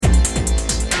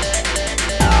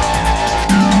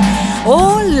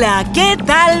Hola, ¿qué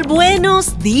tal?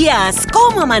 Buenos días.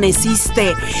 ¿Cómo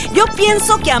amaneciste? Yo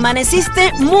pienso que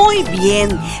amaneciste muy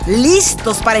bien,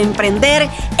 listos para emprender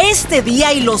este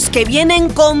día y los que vienen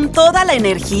con toda la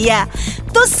energía.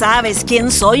 Tú sabes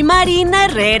quién soy, Marina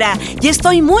Herrera, y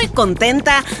estoy muy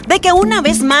contenta de que una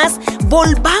vez más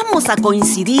volvamos a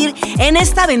coincidir en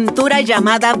esta aventura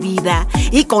llamada vida.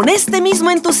 Y con este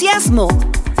mismo entusiasmo,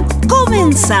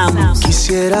 comenzamos.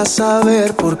 Quisiera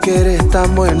saber por qué eres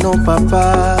tan bueno,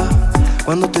 papá.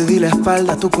 Cuando te di la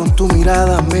espalda, tú con tu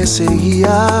mirada me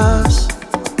seguías.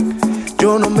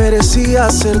 Yo no merecía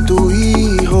ser tu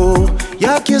hijo, y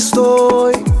aquí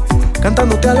estoy,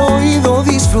 cantándote al oído,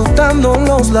 disfrutando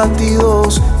los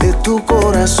latidos de tu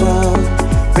corazón.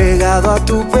 Pegado a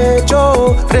tu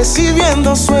pecho,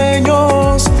 recibiendo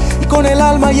sueños y con el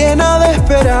alma llena de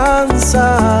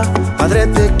esperanza. Padre,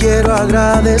 te quiero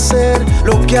agradecer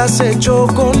lo que has hecho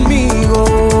conmigo.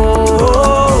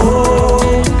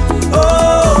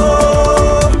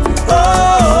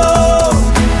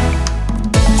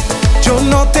 Yo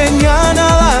no tenía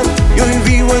nada y hoy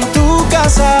vivo en tu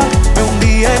casa. Me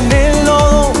hundí en el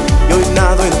lodo y hoy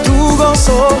nado en tu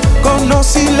gozo.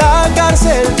 Conocí la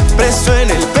cárcel, preso en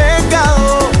el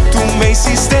pecado. Tú me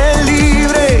hiciste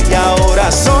libre y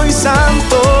ahora soy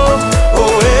santo.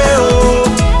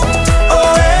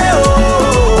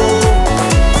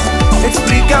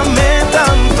 Explícame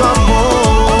tanto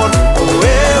amor.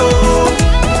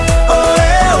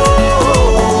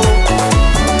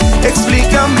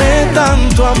 Explícame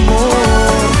tanto amor.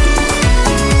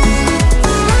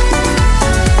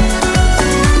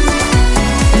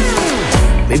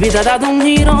 Mi vida ha dado un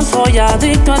giro, soy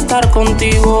adicto a estar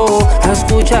contigo, a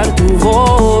escuchar tu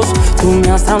voz. Tú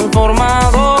me has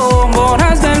transformado,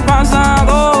 borraste el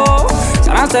pasado,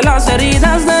 sanaste las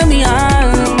heridas de mi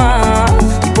alma.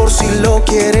 Y por si lo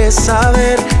quieres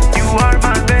saber, you are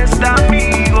my best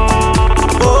amigo.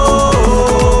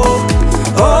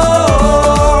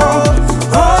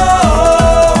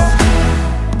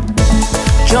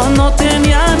 Yo no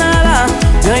tenía nada,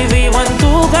 y hoy vivo en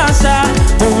tu casa.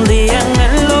 Un día en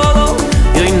el lodo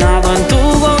y hoy nado en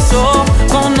tu gozo.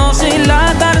 Conocí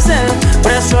la cárcel,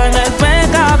 preso en el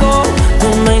pecado. Tú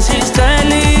me hiciste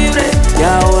libre y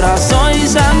ahora soy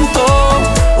santo.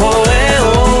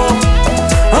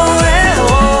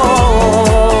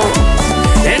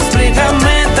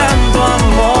 Explícame tanto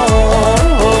amor.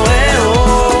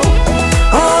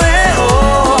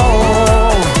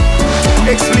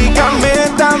 Explícame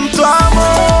tanto amor.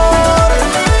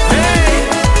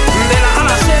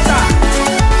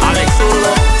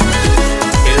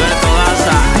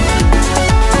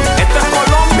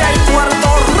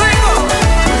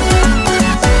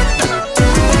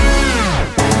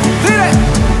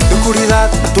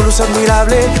 Tu luz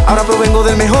admirable, ahora provengo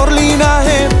del mejor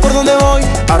linaje. Por donde voy,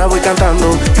 ahora voy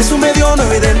cantando. Jesús me dio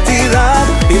nueva identidad.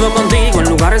 Vivo contigo en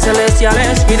lugares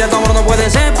celestiales y de tu amor no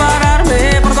puedes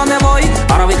separarme. Por donde voy,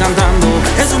 ahora voy cantando.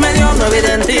 Jesús me dio nueva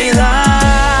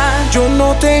identidad. Yo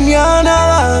no tenía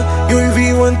nada y hoy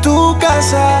vivo en tu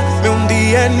casa. Me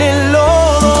hundí en el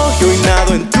lodo y hoy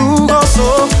nado en tu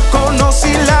gozo.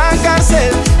 Conocí la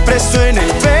cárcel, preso en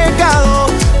el pecado.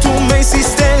 Tú me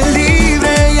hiciste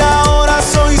libre y ahora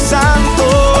soy santo.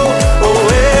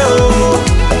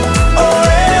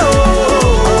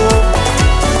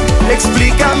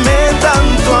 Explícame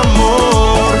tanto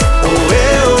amor.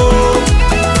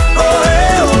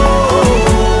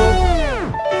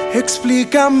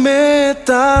 Explícame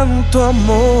tanto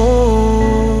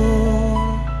amor.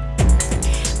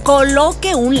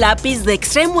 Coloque un lápiz de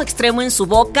extremo a extremo en su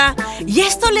boca y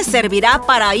esto le servirá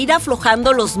para ir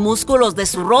aflojando los músculos de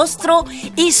su rostro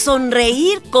y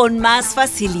sonreír con más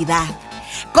facilidad.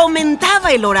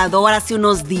 Comentaba el orador hace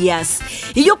unos días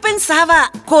y yo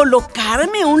pensaba,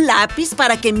 ¿colocarme un lápiz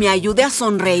para que me ayude a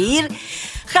sonreír?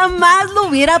 Jamás lo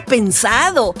hubiera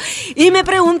pensado. Y me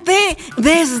pregunté,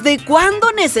 ¿desde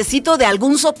cuándo necesito de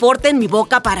algún soporte en mi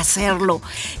boca para hacerlo?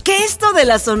 ¿Que esto de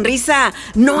la sonrisa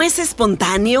no es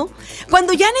espontáneo?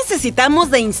 Cuando ya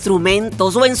necesitamos de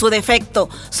instrumentos o, en su defecto,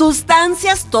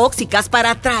 sustancias tóxicas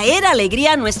para traer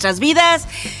alegría a nuestras vidas,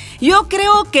 yo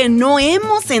creo que no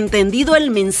hemos entendido el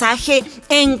mensaje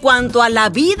en cuanto a la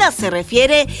vida se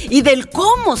refiere y del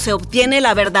cómo se obtiene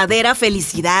la verdadera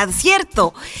felicidad,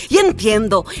 ¿cierto? Y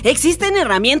entiendo, existen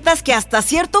herramientas que hasta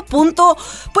cierto punto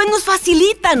pues nos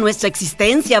facilitan nuestra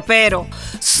existencia, pero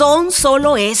son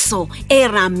solo eso,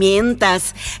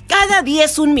 herramientas. Cada día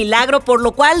es un milagro, por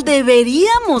lo cual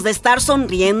deberíamos de estar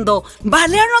sonriendo.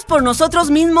 Valernos por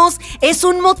nosotros mismos es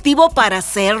un motivo para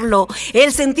hacerlo.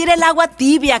 El sentir el agua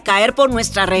tibia caer por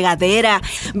nuestra regadera,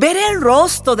 ver el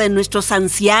rostro de nuestros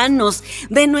ancianos,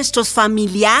 de nuestros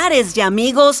familiares y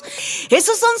amigos.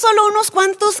 Esos son solo unos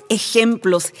cuantos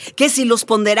ejemplos que, si los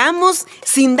ponderamos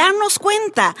sin darnos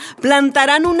cuenta,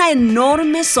 plantarán una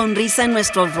enorme sonrisa en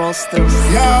nuestros rostros.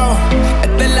 Yo,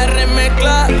 Esta es la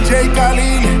remezcla. J.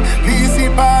 Khalil, Lizzy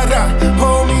Barra,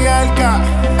 Homie Alka.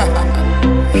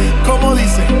 ¿Cómo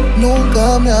dice?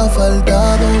 Nunca me ha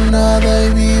faltado nada y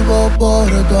vivo por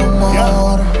tu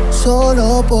amor.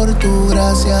 Solo por tu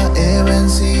gracia he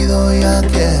vencido y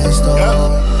aquí estoy.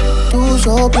 Tú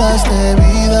soplaste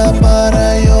vida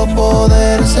para yo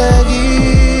poder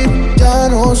seguir. Ya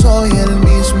no soy el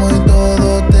mismo y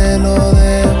todo te lo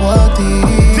debo a ti.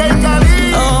 J.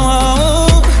 Khalil.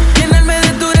 Llenarme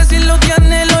de tu gracia y lo que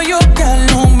anhelo yo, que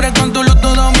alumbre con tu luz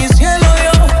todo mi cielo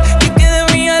yo, y que de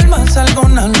mi alma salga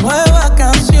una nueva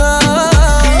canción.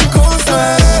 Mi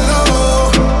consuelo,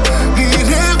 mi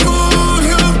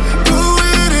refugio, tú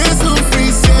eres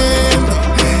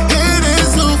suficiente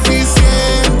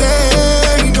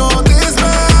y no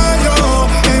desmayo.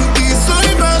 En ti soy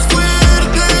más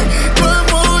fuerte, tu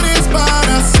amor es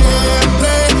para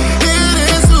siempre.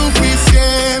 Eres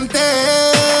suficiente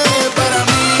para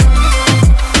mí.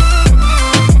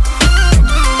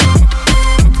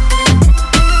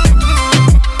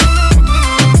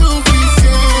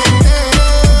 Suficiente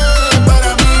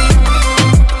para mí.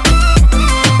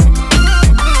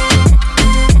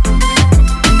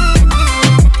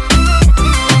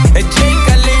 Es J.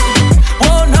 Khalil,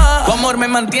 oh no. Tu amor me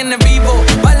mantiene vivo,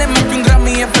 vale más que un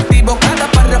Grammy efectivo.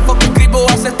 Cada párrafo que escribo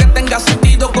hace que tenga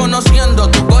sentido. Conociendo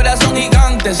tu corazón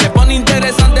gigante, se pone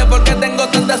interesante porque tengo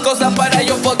tantas cosas para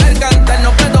yo poder cantar.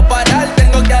 No puedo parar,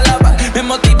 tengo que alabar. Me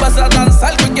motivas a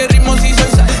danzar, cualquier ritmo si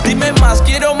soy sal. Dime más,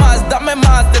 quiero más, dame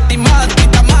más de ti más,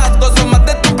 quita más, gozo más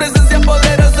de tu presencia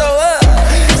poderosa.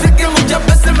 Sé que muchas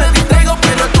veces me distraigo,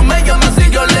 pero tú me llamas y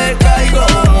yo le caigo.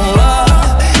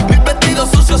 Mis vestidos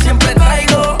sucios siempre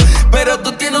traigo, pero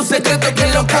tú tienes un secreto que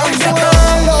lo cambia todo.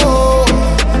 Consuelo,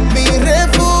 mi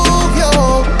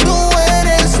refugio, tú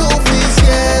eres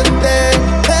suficiente,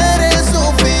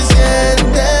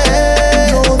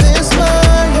 no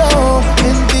desmayo,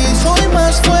 en ti soy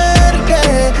más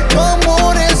fuerte, tu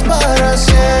amor es para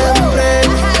siempre,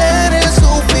 eres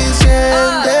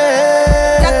suficiente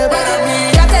para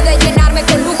mí. Traté de llenarme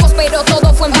con lujos, pero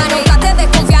todo fue en vano. Traté de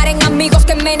confiar en amigos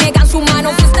que me negan su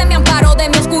mano. Fuiste mi amparo de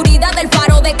mi oscuridad, del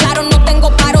faro de claro. No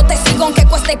tengo paro, te sigo aunque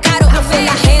cueste caro. No fue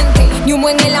la gente, ni humo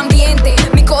en el ambiente.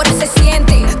 Mi corazón se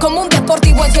siente como un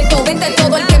deportivo en 120.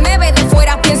 Todo el que me ve de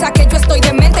fuera piensa que yo estoy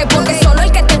demente, porque solo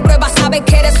el que te prueba sabe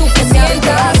que eres suficiente. Mi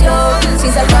habitación,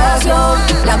 sin salvación,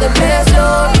 la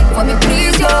depresión fue mi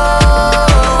prisión.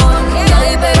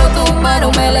 Ay, pero tu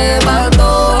mano me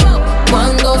levantó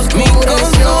cuando Mi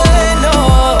oscureció.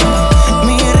 consuelo,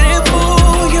 mi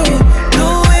refugio, tú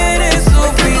eres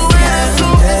suficiente,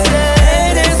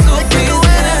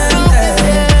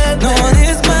 no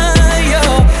desmayo,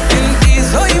 en ti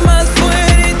soy más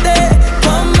fuerte, tu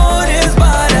amor es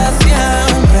para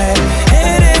siempre,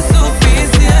 eres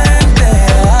suficiente,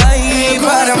 ay,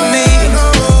 para mí.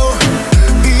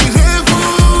 Mi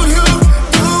refugio,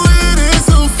 tú eres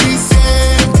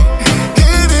suficiente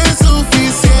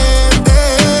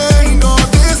y no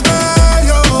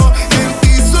desmayo. En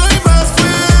ti soy más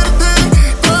fuerte,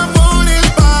 tu amor es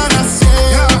para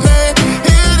siempre.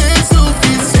 Eres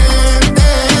suficiente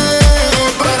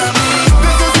para mí.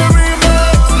 This is a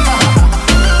remix.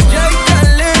 J.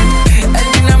 Khalil, el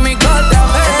dinámico otra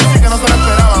vez. Que no se lo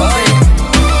esperaba.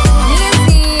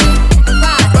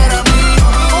 Para mí,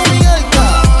 Homie Alka,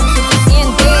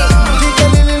 Suficiente. J.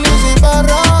 Khalil y Lizzy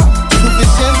Barra,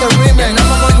 suficiente remix.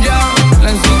 Andamos con Jan, la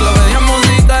enciclopedia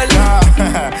musical.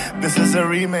 This is a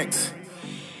remix.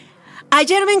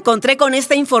 Ayer me encontré con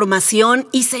esta información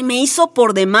y se me hizo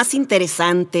por demás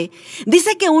interesante.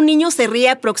 Dice que un niño se ríe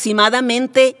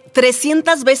aproximadamente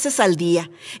 300 veces al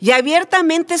día y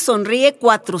abiertamente sonríe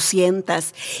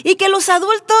 400, y que los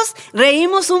adultos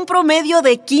reímos un promedio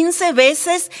de 15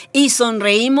 veces y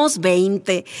sonreímos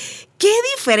 20. ¡Qué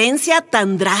diferencia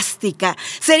tan drástica!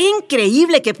 Sería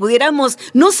increíble que pudiéramos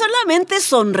no solamente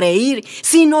sonreír,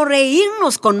 sino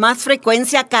reírnos con más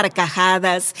frecuencia a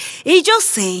carcajadas. Y yo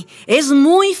sé, es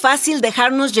muy fácil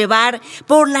dejarnos llevar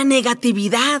por la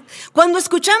negatividad cuando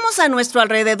escuchamos a nuestro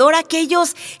alrededor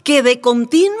aquellos que de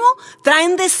continuo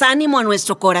traen desánimo a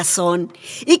nuestro corazón.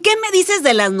 ¿Y qué me dices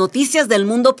de las noticias del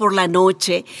mundo por la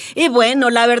noche? Y bueno,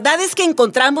 la verdad es que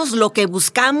encontramos lo que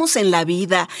buscamos en la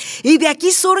vida, y de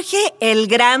aquí surge el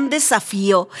gran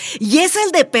desafío, y es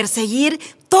el de perseguir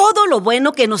todo lo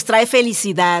bueno que nos trae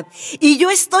felicidad. Y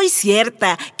yo estoy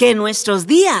cierta que nuestros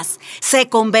días se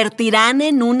convertirán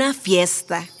en una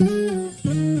fiesta.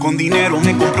 Con dinero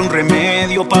me compro un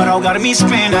remedio para ahogar mis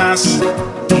penas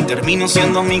y termino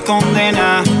siendo mi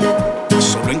condena.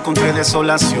 Solo encontré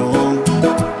desolación.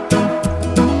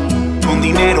 Con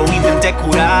dinero intenté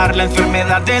curar la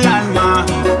enfermedad del alma,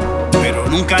 pero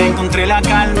nunca encontré la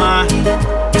calma.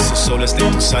 Eso solo está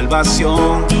en tu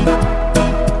salvación.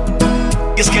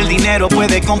 Y es que el dinero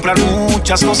puede comprar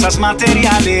muchas cosas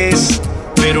materiales,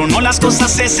 pero no las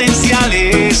cosas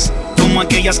esenciales, como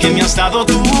aquellas que me has dado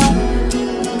tú.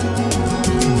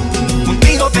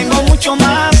 Contigo tengo mucho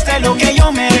más de lo que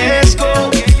yo merezco.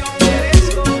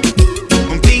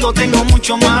 Contigo tengo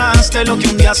mucho más de lo que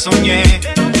un día soñé.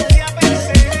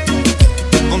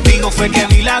 Contigo fue que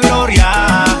vi la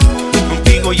gloria.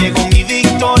 Contigo llegó mi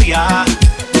victoria.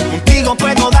 Contigo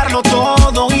puedo darlo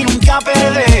todo y nunca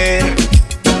perder.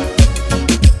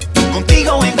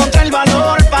 Contigo encontré el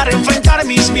valor para enfrentar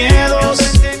mis miedos.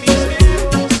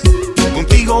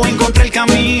 Contigo encontré el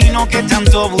camino que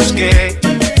tanto busqué.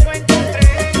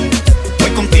 Hoy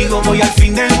contigo voy al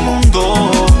fin del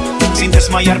mundo, sin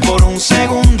desmayar por un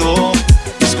segundo.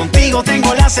 Pues contigo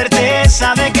tengo la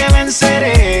certeza de que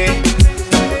venceré.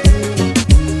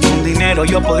 Con dinero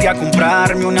yo podría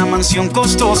comprarme una mansión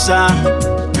costosa,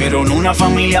 pero no una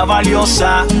familia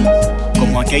valiosa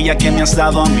como aquella que me has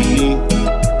dado a mí.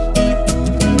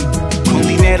 Con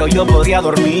dinero yo podría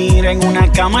dormir en una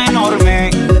cama enorme,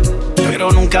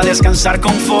 pero nunca descansar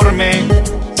conforme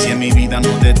si en mi vida no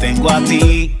te tengo a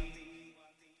ti.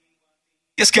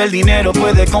 Y es que el dinero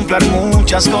puede comprar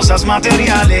muchas cosas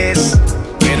materiales,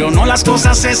 pero no las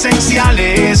cosas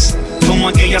esenciales, como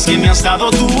aquellas que me has dado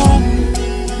tú.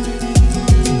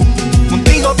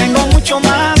 Contigo tengo mucho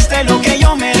más de lo que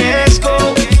yo merezco.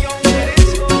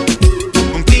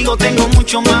 Contigo tengo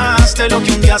mucho más de lo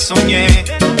que un día soñé.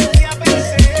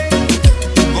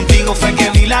 Contigo fue que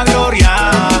vi la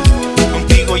gloria.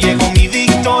 Contigo llegó mi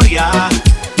victoria.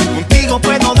 Contigo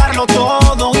puedo darlo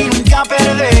todo y nunca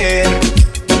perder.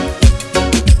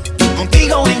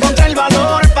 Contigo encontré el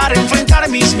valor para enfrentar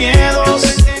mis miedos.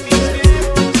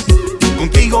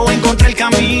 Contigo encontré el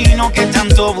camino que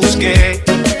tanto busqué.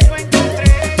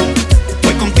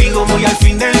 Hoy contigo voy al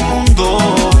fin del mundo,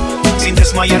 sin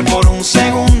desmayar por un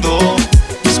segundo.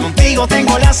 Pues contigo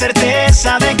tengo la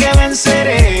certeza de que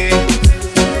venceré.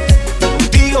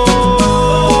 Contigo,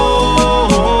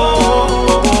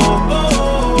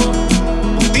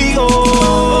 contigo.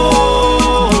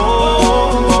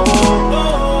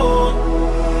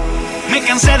 Me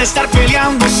cansé de estar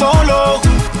peleando solo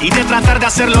y de tratar de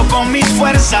hacerlo con mis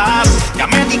fuerzas. Ya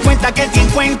me di cuenta que te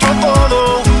encuentro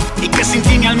todo y que sin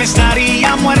ti mi alma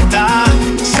estaría muerta.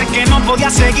 Sé que no podía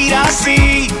seguir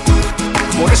así,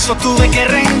 por eso tuve que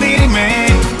rendirme.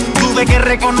 Tuve que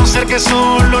reconocer que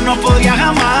solo no podría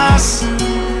jamás.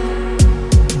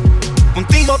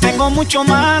 Contigo tengo mucho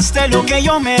más de lo que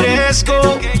yo merezco.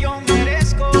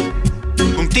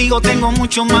 Contigo tengo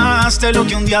mucho más de lo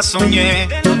que un día soñé.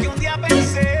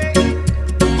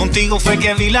 Contigo fue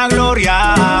que vi la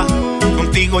gloria.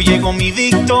 Contigo llegó mi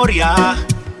victoria.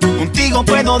 Contigo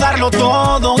puedo darlo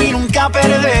todo y nunca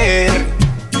perder.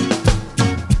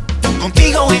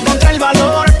 Contigo encontré el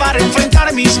valor para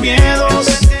enfrentar mis miedos.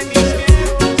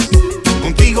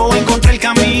 Contigo encontré el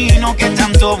camino que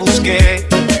tanto busqué.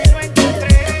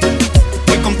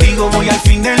 Hoy contigo voy al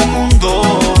fin del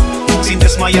mundo, sin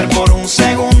desmayar por un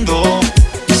segundo.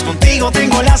 Pues contigo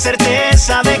tengo la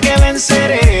certeza de que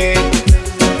venceré.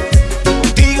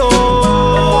 Contigo,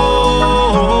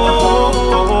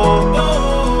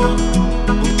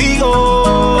 contigo.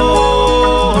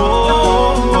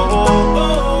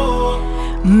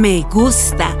 Me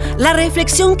gusta la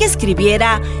reflexión que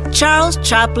escribiera Charles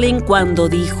Chaplin cuando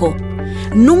dijo: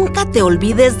 nunca te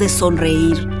olvides de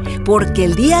sonreír, porque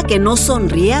el día que no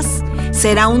sonrías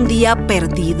será un día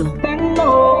perdido.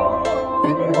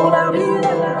 Tengo la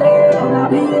vida entera, la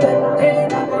vida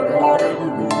entera para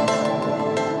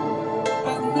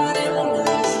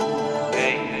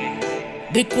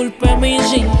Disculpe mi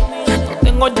sí, no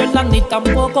tengo Jordan ni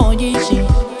tampoco Yeezy.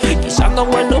 Quizás no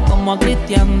vuelo como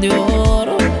Cristian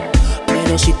Dior,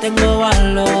 pero sí tengo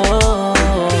valor.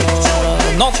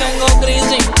 No tengo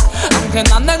crisis, aunque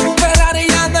no ande en un Ferrari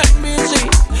y ande en bici,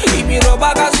 y mi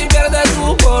ropa casi pierde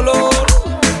su color,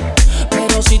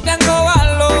 pero sí tengo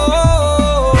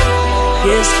valor. Y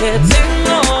es que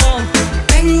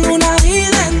tengo una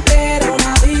vida entera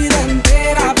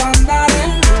para andar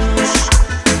en luz.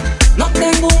 No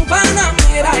tengo un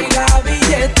Panamera y la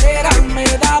billetera me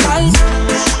daba el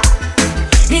luz.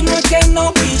 Y no es que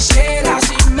no quisiera,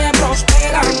 si me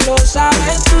prosperan, lo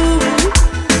sabes.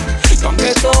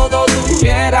 todo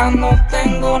tuviera, no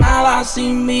tengo nada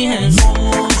sin mi Jesús.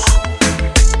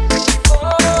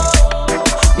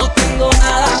 No tengo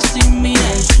nada sin mi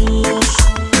Jesús.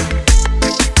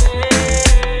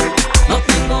 No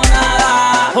tengo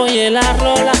nada. Oye la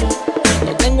rola,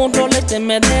 no tengo un Rolex que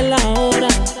me dé la hora,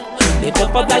 ni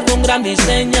por de algún gran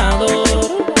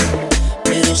diseñador,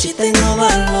 pero sí tengo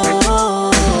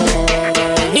valor.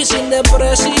 Y sin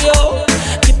deprecio,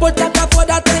 no importa que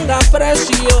afuera tenga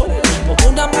precio, como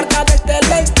una marca desde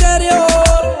el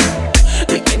exterior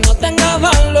y que no tenga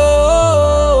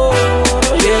valor.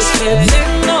 Y es que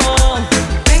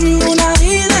tengo una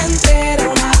vida entera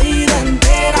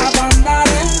para andar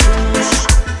en luz.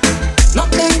 No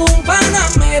tengo un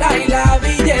Panamera y la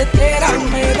billetera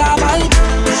me daba el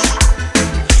bus.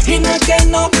 Y no es que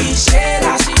no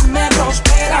quisiera, si me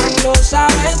prosperan, lo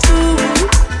sabes tú.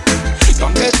 Que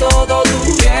aunque todo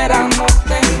tuviera, no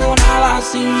tengo nada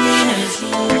sin mi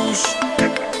Jesús.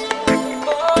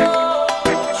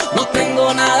 No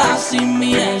tengo nada sin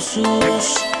mi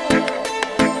Jesús.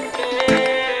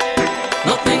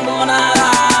 No tengo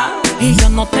nada. Y yo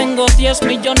no tengo 10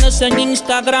 millones en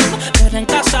Instagram, pero en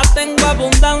casa tengo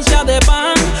abundancia de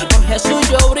pan. Por Jesús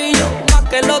yo brillo más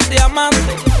que los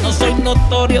diamantes. No soy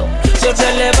notorio, soy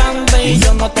relevante. Y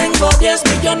yo no tengo 10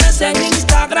 millones en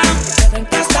Instagram, pero en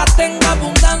casa tengo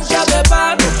abundancia de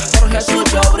pan. Por Jesús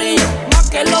yo brillo más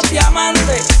que los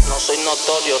diamantes. No soy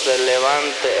notorio,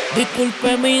 relevante.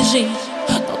 Disculpe mi sí,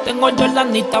 no tengo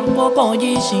Jordan ni tampoco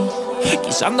Yeezy.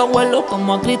 Quizás no vuelo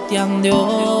como a Cristian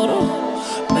Dior,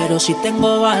 pero sí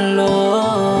tengo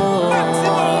valor.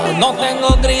 No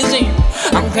tengo crisis,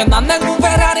 aunque ande en un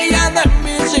Ferrari y ande en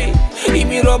bici, y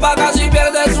mi ropa casi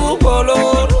pierde su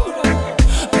color,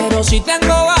 pero sí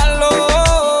tengo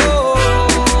valor.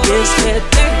 Y es que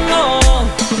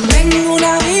tengo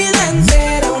una vida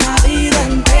entera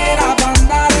para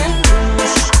andar en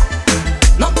luz.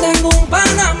 No tengo un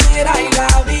Panamera y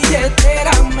la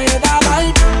billetera me daba el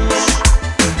bus.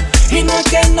 Y no es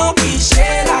que no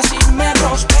quisiera, si me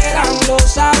prosperan, lo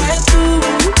sabes tú.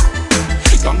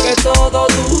 Que aunque todo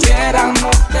tuviera, no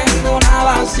tengo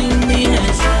nada sin mi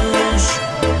Jesús.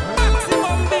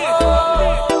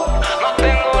 No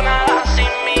tengo nada sin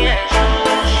mi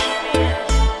Jesús.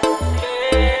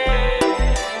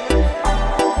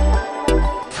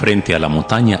 Frente a la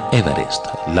montaña Everest,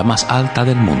 la más alta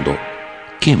del mundo,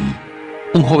 Kim,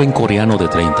 un joven coreano de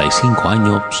 35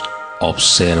 años,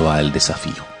 observa el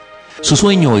desafío. Su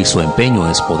sueño y su empeño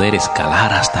es poder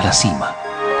escalar hasta la cima,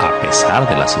 a pesar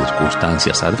de las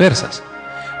circunstancias adversas.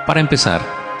 Para empezar,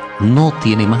 no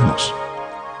tiene manos,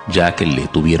 ya que le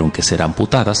tuvieron que ser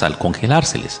amputadas al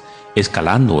congelárseles,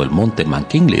 escalando el monte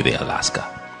McKinley de Alaska.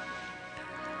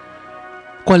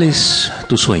 ¿Cuál es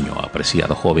tu sueño,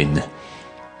 apreciado joven?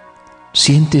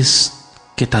 ¿Sientes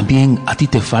que también a ti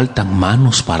te faltan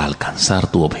manos para alcanzar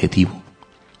tu objetivo?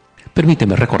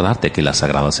 Permíteme recordarte que las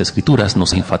Sagradas Escrituras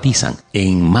nos enfatizan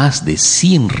en más de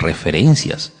 100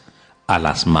 referencias a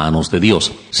las manos de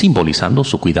Dios, simbolizando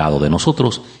su cuidado de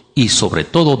nosotros y sobre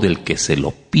todo del que se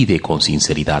lo pide con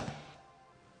sinceridad.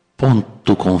 Pon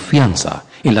tu confianza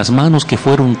en las manos que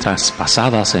fueron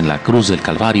traspasadas en la cruz del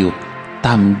Calvario,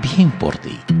 también por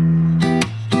ti.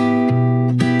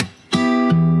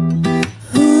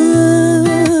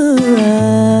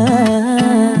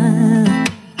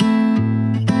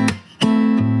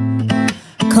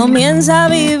 Comienza a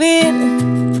vivir,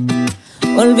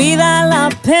 olvida la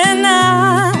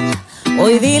pena.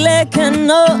 Hoy dile que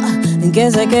no, que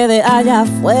se quede allá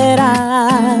afuera.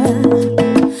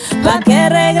 ¿Pa' qué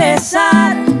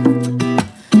regresar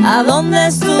a donde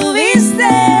estuviste?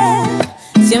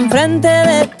 Si enfrente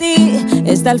de ti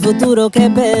está el futuro que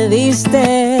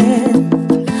pediste.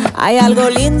 Hay algo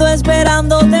lindo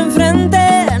esperándote enfrente.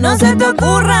 No se te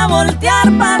ocurra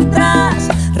voltear para atrás.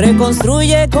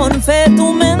 Reconstruye con fe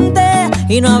tu mente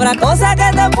y no habrá cosa que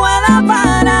te pueda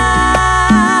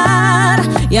parar.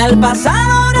 Y al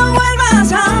pasado no vuelvas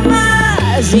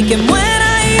jamás. Y que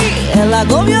muera ahí el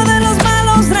agobio de los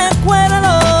malos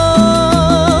recuerdos.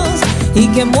 Y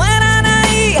que mueran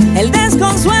ahí el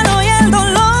desconsuelo y el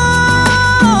dolor.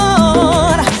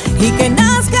 Y que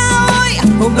nazca hoy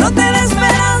un brote de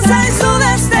esperanza y su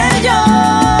destello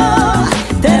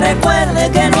te recuerde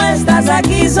que no estás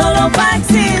aquí solo para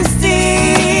existir.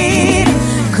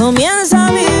 Comienza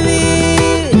a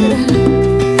vivir.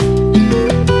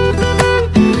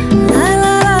 La,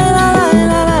 la, la, la, la,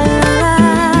 la, la.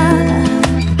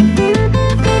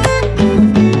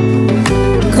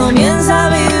 Comienza a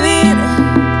vivir.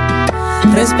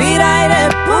 Respira aire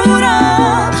puro.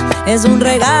 Es un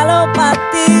regalo para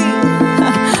ti.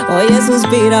 Oye,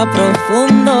 suspira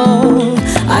profundo.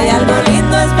 Hay algo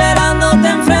lindo esperándote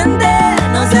enfrente.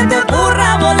 No se te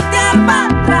ocurra voltear para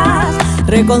atrás.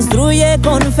 Reconstruye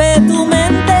con fe tu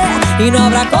mente y no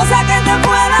habrá cosa que te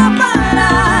pueda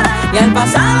parar. Y al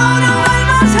pasado no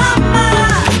vuelvas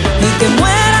jamás. Y que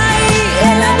muera ahí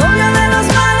el agobio de los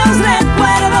malos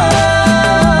recuerdos.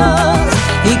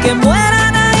 Y que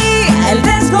mueran ahí el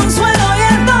desconsuelo y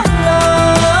el dolor.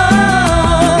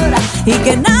 Y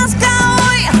que nazca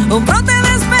hoy un brote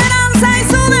de esperanza y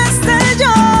su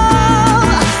destello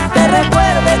te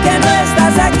recuerde que no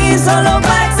estás aquí solo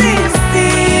para existir.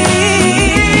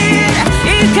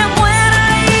 Y que muera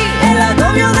ahí el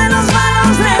agobio de los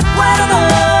malos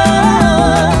recuerdos.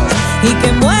 Y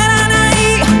que mueran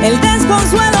ahí el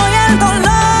desconsuelo y el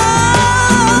dolor.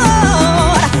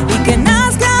 Y que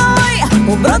nazca hoy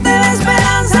un brote de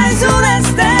esperanza y su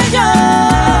destello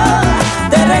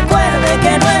te recuerde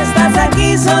que no estás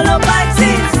aquí solo para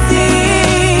existir.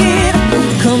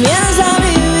 Comienza a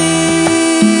vivir.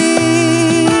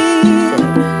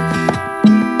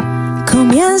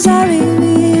 Comienza a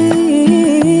vivir.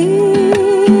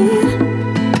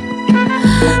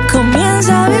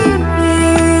 Comienza a vivir.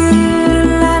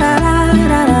 La, la, la,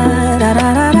 la, la, la,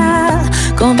 la, la.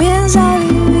 Comienza a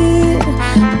vivir.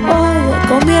 Oye,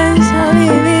 comienza a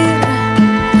vivir.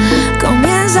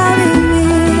 Comienza a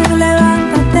vivir.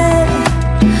 Levántate.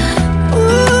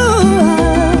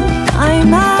 Hay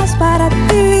más para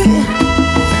ti.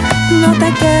 No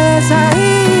te quedes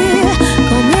ahí.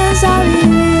 Comienza a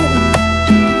vivir.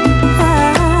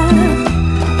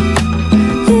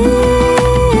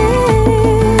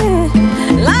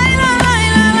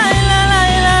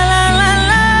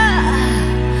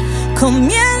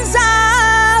 Comienza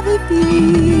a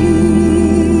vivir.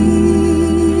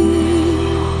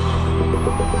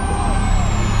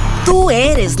 Tú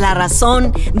eres la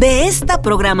razón de esta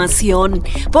programación.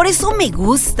 Por eso me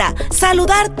gusta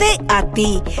saludarte a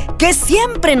ti, que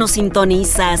siempre nos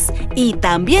sintonizas, y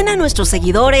también a nuestros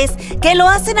seguidores que lo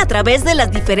hacen a través de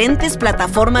las diferentes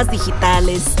plataformas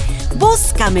digitales.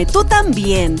 Búscame tú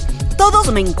también.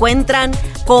 Todos me encuentran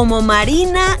como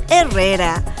Marina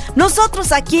Herrera.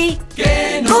 Nosotros aquí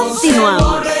que no continuamos. Se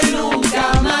borre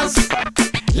nunca más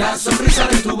la sonrisa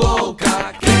de tu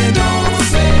boca, que no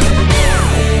se borre.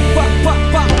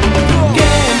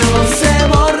 Que no se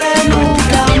borre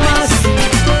nunca más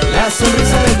la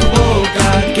sonrisa de tu boca,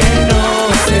 que no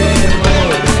se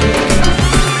borre.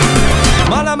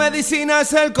 Mala medicina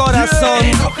es el corazón,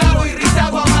 enojado,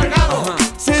 irritado, amargado,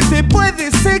 se te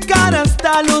puede secar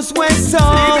hasta los huesos.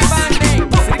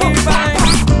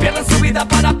 Pierden su vida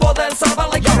para poder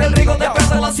salvarla y corre el riesgo de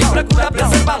perderla, siempre cura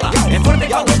preservarla. Es fuerte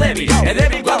cuando es débil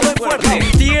cuando es fuerte.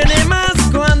 Tiene más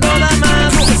cuando da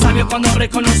más. Es sabio cuando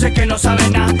reconoce que no sabe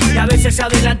nada y a veces se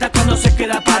adelanta cuando se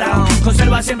queda parado.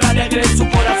 Conserva siempre alegre en su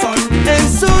corazón,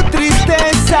 en su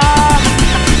tristeza.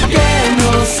 Que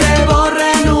no se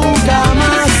borre nunca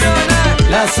más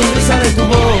la sonrisa de tu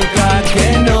boca,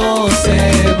 que no se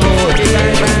borre.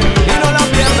 Y no la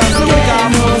pierdas nunca.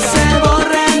 Que no se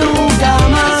borre nunca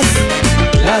más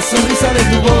la sonrisa de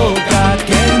tu boca,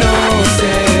 que no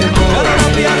se borre. No la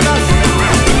pierdas.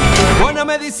 Buena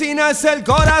medicina es el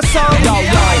corazón.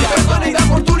 Perdona y da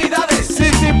oportunidades. Se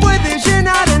te puede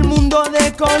llenar el mundo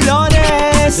de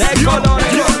colores. De colores.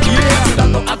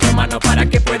 Ayudando a tu hermano para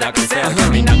que pueda crecer.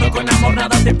 Caminando con amor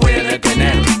nada te puede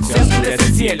detener. Se oscurece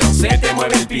el cielo, se te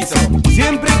mueve el piso.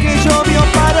 Siempre que llovió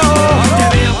paró.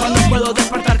 Te veo cuando puedo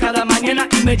despertar cada mañana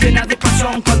y me llena de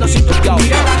pasión cuando siento tu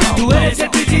mirada. Tú eres el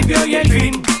principio y el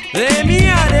fin de mi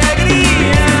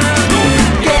alegría.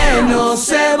 Que no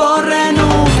se borre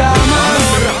nunca más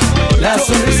la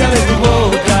sonrisa de tu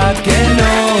boca, que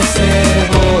no se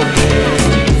borre.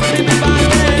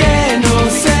 Que no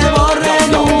se borre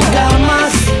nunca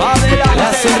más la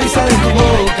sonrisa de tu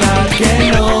boca, que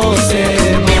no se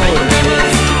borre.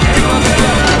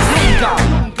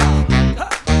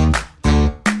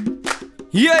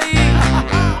 Y ahí,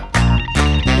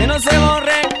 que no se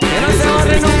borre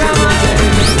nunca más.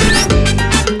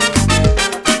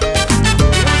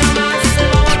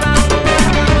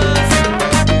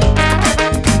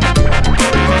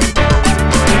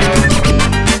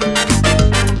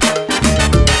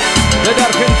 Desde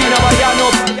Argentina, Bayano,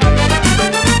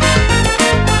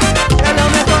 es lo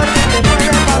mejor que te puede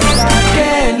pasar.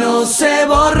 Que no se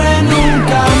borre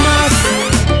nunca más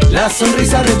la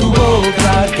sonrisa de tu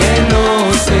boca, que no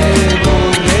se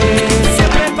borre.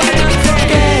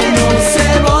 Que no se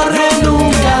borre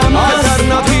nunca más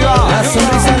la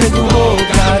sonrisa de tu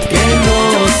boca, que no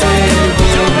se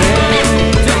borre.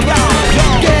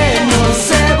 Que no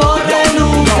se borre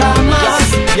nunca más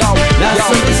la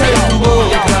sonrisa de tu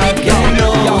boca, que no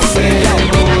se borre.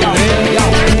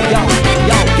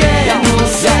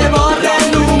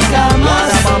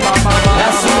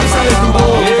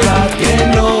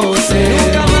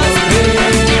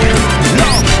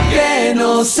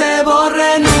 se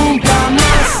borre nunca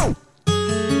más.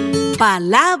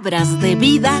 Palabras de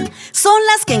vida son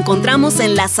las que encontramos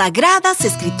en las Sagradas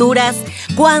Escrituras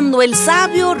cuando el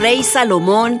sabio rey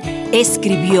Salomón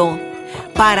escribió: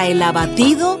 para el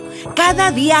abatido,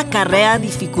 cada día acarrea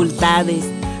dificultades.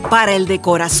 Para el de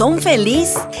corazón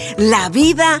feliz, la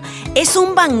vida es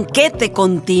un banquete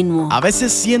continuo. A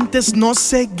veces sientes no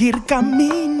seguir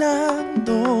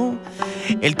caminando.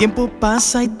 El tiempo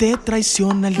pasa y te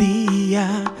traiciona el día.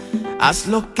 Haz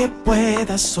lo que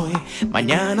puedas hoy,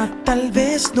 mañana tal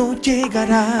vez no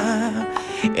llegará.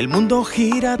 El mundo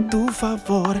gira a tu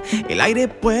favor, el aire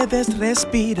puedes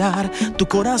respirar, tu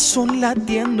corazón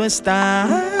latiendo está.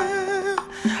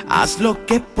 Haz lo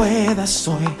que puedas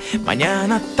hoy,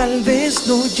 mañana tal vez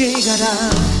no llegará.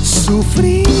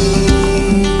 Sufrir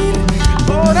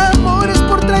por amores,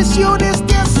 por traiciones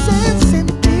te hacen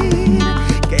sentir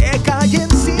que cae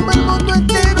encima el mundo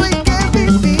entero y que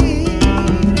vivir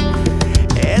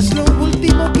es lo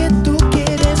último que tú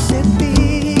quieres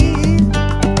sentir.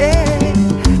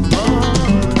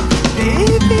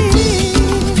 Vivir,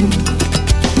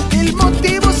 el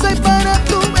motivo hay para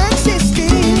tu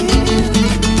existir.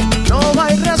 No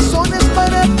hay razones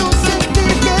para tu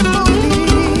sentir que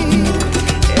morir.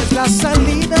 Es la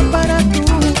salida para tu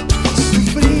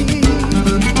sufrir.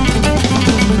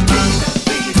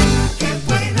 Qué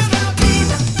buena es la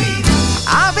vida, vida.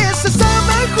 A veces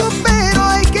abajo, pero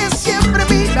hay que siempre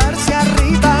mirarse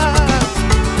arriba.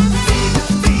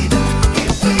 Vida, qué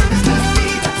buena es la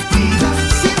vida, vida.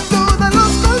 Sin duda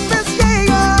los golpes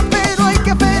llegan, pero hay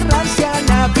que aferrarse a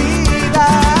la vida.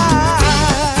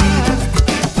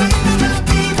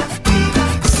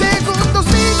 Segundos,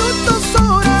 minutos,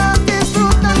 horas,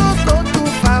 disfrútalo con tu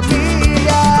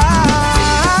familia.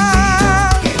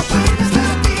 Qué buena es la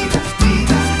vida,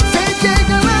 vida. Se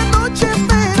llega la noche,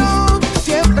 pero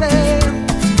siempre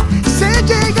se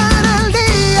llegará el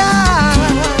día.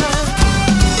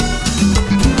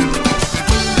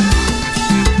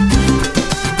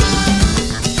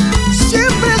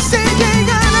 Siempre se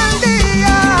llegará el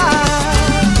día.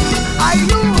 Hay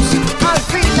luz al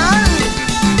final.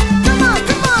 Come on,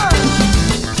 come on.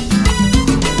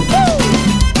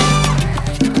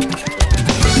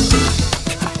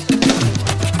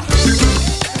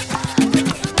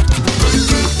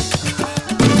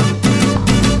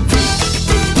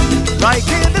 No hay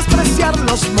que despreciar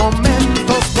los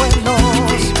momentos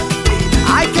buenos,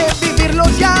 hay que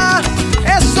vivirlos ya,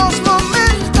 esos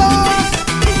momentos,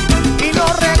 y no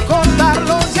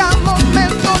recordarlos ya,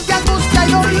 momentos de angustia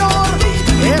y dolor.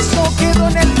 Eso quedó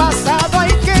en el pasado,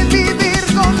 hay que vivir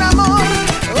con amor.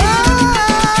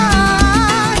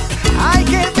 Hay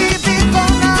que vivir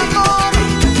con amor,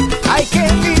 hay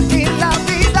que vivir la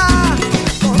vida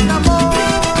con amor.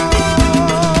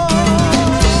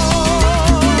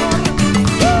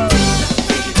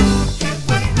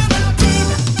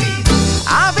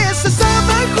 A veces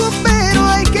abajo, pero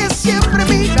hay que siempre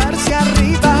mirarse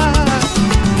arriba.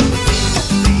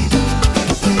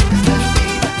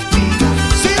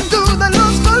 Sin duda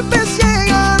los golpes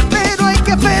llegan, pero hay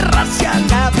que aferrarse a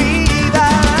la vida.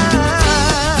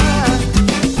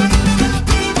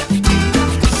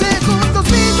 Segundos,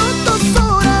 minutos,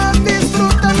 horas,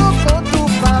 disfrútalo con tu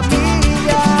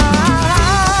familia.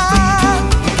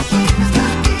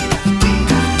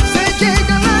 Se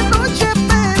llega la noche,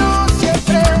 pero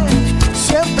siempre,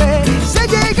 siempre se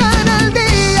llegará el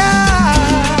día.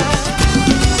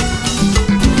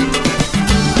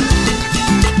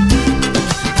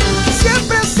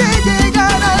 Siempre se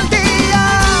llegará el día.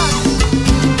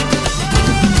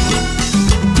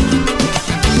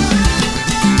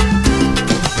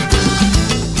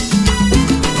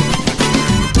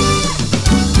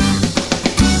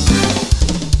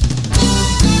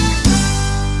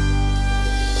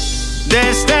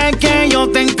 Desde que yo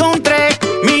te encontré,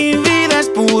 mi vida es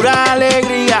pura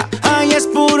alegría. Ay, es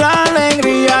pura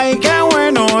alegría y qué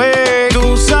bueno es.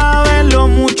 Tú sabes lo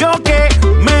mucho que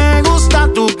me gusta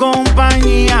tu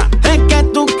compañía. Es que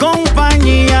tu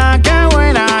compañía, qué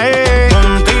buena es.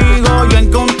 Contigo yo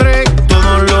encontré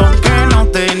todo lo que no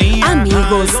tenía.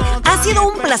 Amigos, ha sido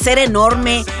un placer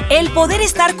enorme el poder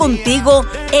estar contigo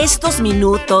estos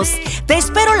minutos. Te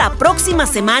espero la próxima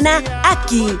semana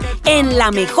aquí, en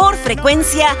la mejor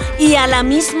frecuencia y a la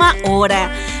misma hora.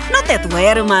 No te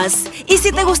duermas. Y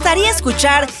si te gustaría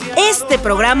escuchar este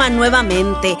programa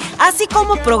nuevamente, así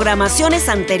como programaciones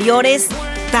anteriores,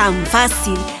 tan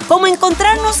fácil como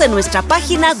encontrarnos en nuestra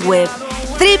página web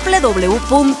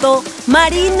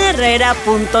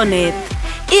www.marineherrera.net.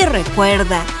 Y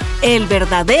recuerda, el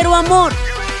verdadero amor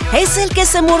es el que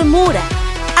se murmura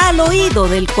al oído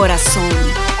del corazón.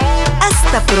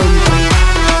 Hasta pronto.